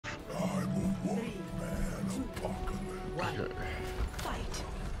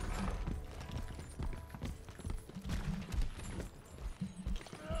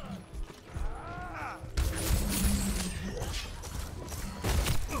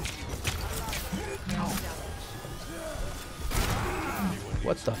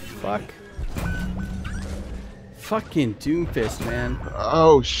What the fuck? Fucking Doomfist, man.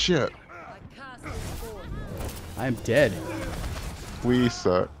 Oh shit. I'm dead. We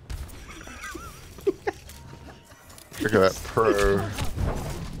suck. Look at that pro.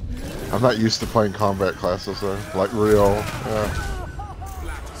 I'm not used to playing combat classes though. Like real. Yeah.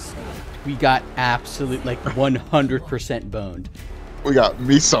 We got absolute, like 100% boned. We got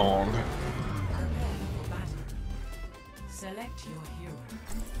Mison. Select your hero.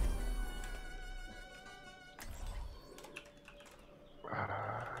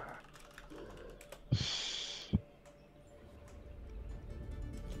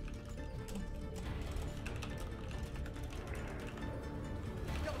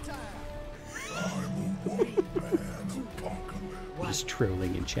 Just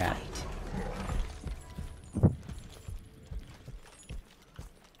trolling in chat.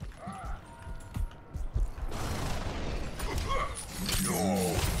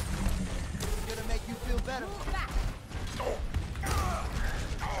 Gonna make you feel better.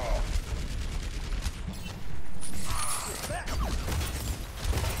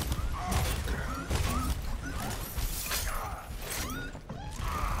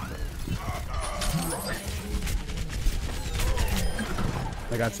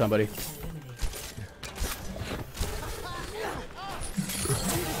 I got somebody.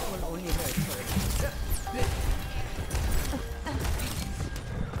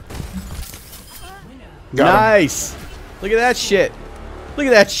 Nice! Look at that shit. Look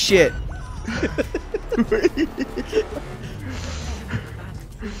at that shit.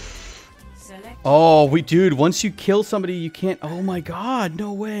 Oh, dude, once you kill somebody, you can't. Oh my god,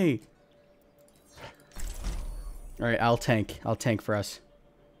 no way. All right, I'll tank. I'll tank for us.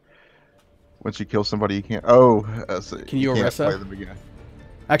 Once you kill somebody, you can't. Oh, can you can't Orisa? play them again.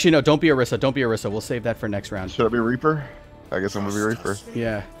 Actually, no. Don't be Orisa. Don't be Orisa. We'll save that for next round. Should I be Reaper? I guess I'm gonna be Reaper.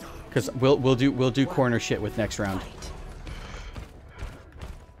 Yeah, because we'll do corner shit with next round.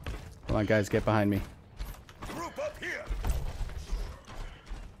 Come on, guys, get behind me. Group up here.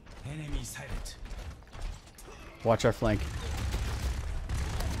 Enemy sighted. Watch our flank.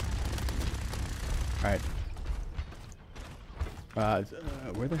 All right.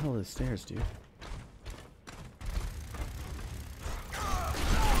 Where the hell are the stairs, dude?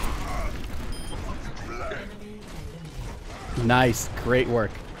 Nice, great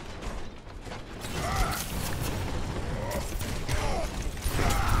work.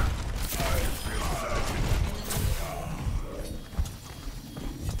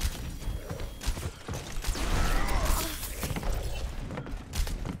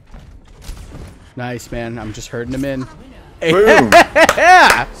 Nice, man. I'm just herding him in. Boom!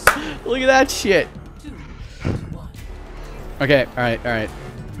 Yeah! Look at that shit. Okay, alright, alright.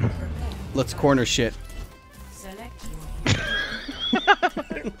 Let's corner shit. Select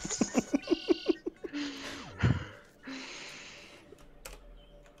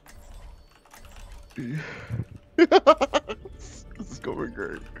your This is going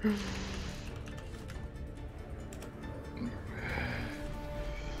great.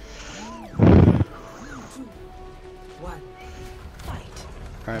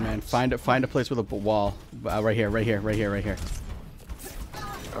 Alright, man. Find a place with a wall. Right here, right here, right here, right here.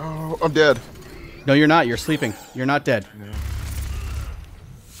 Oh, I'm dead. No, you're not. You're sleeping. You're not dead. Yeah.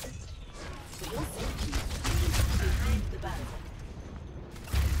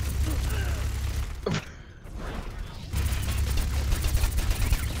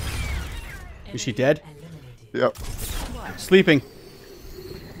 Is she dead? Yep. Sleeping.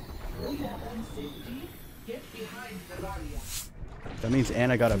 That means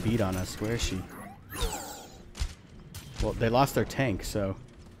Anna got a beat on us. Where is she? Well, they lost their tank, so...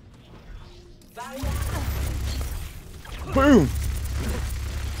 Boom!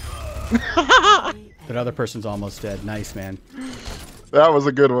 That other person's almost dead. Nice, man. That was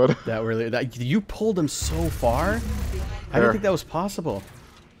a good one. That really... you pulled him so far? I didn't think that was possible.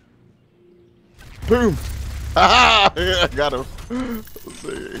 Boom! Ah! Yeah, I got him. Let's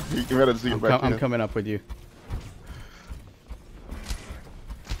see. He managed to get back in. I'm coming up with you.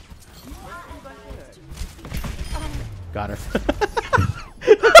 Got her.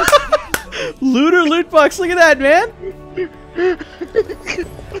 Looter loot box. Look at that, man.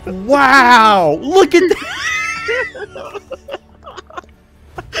 Wow. Look at that.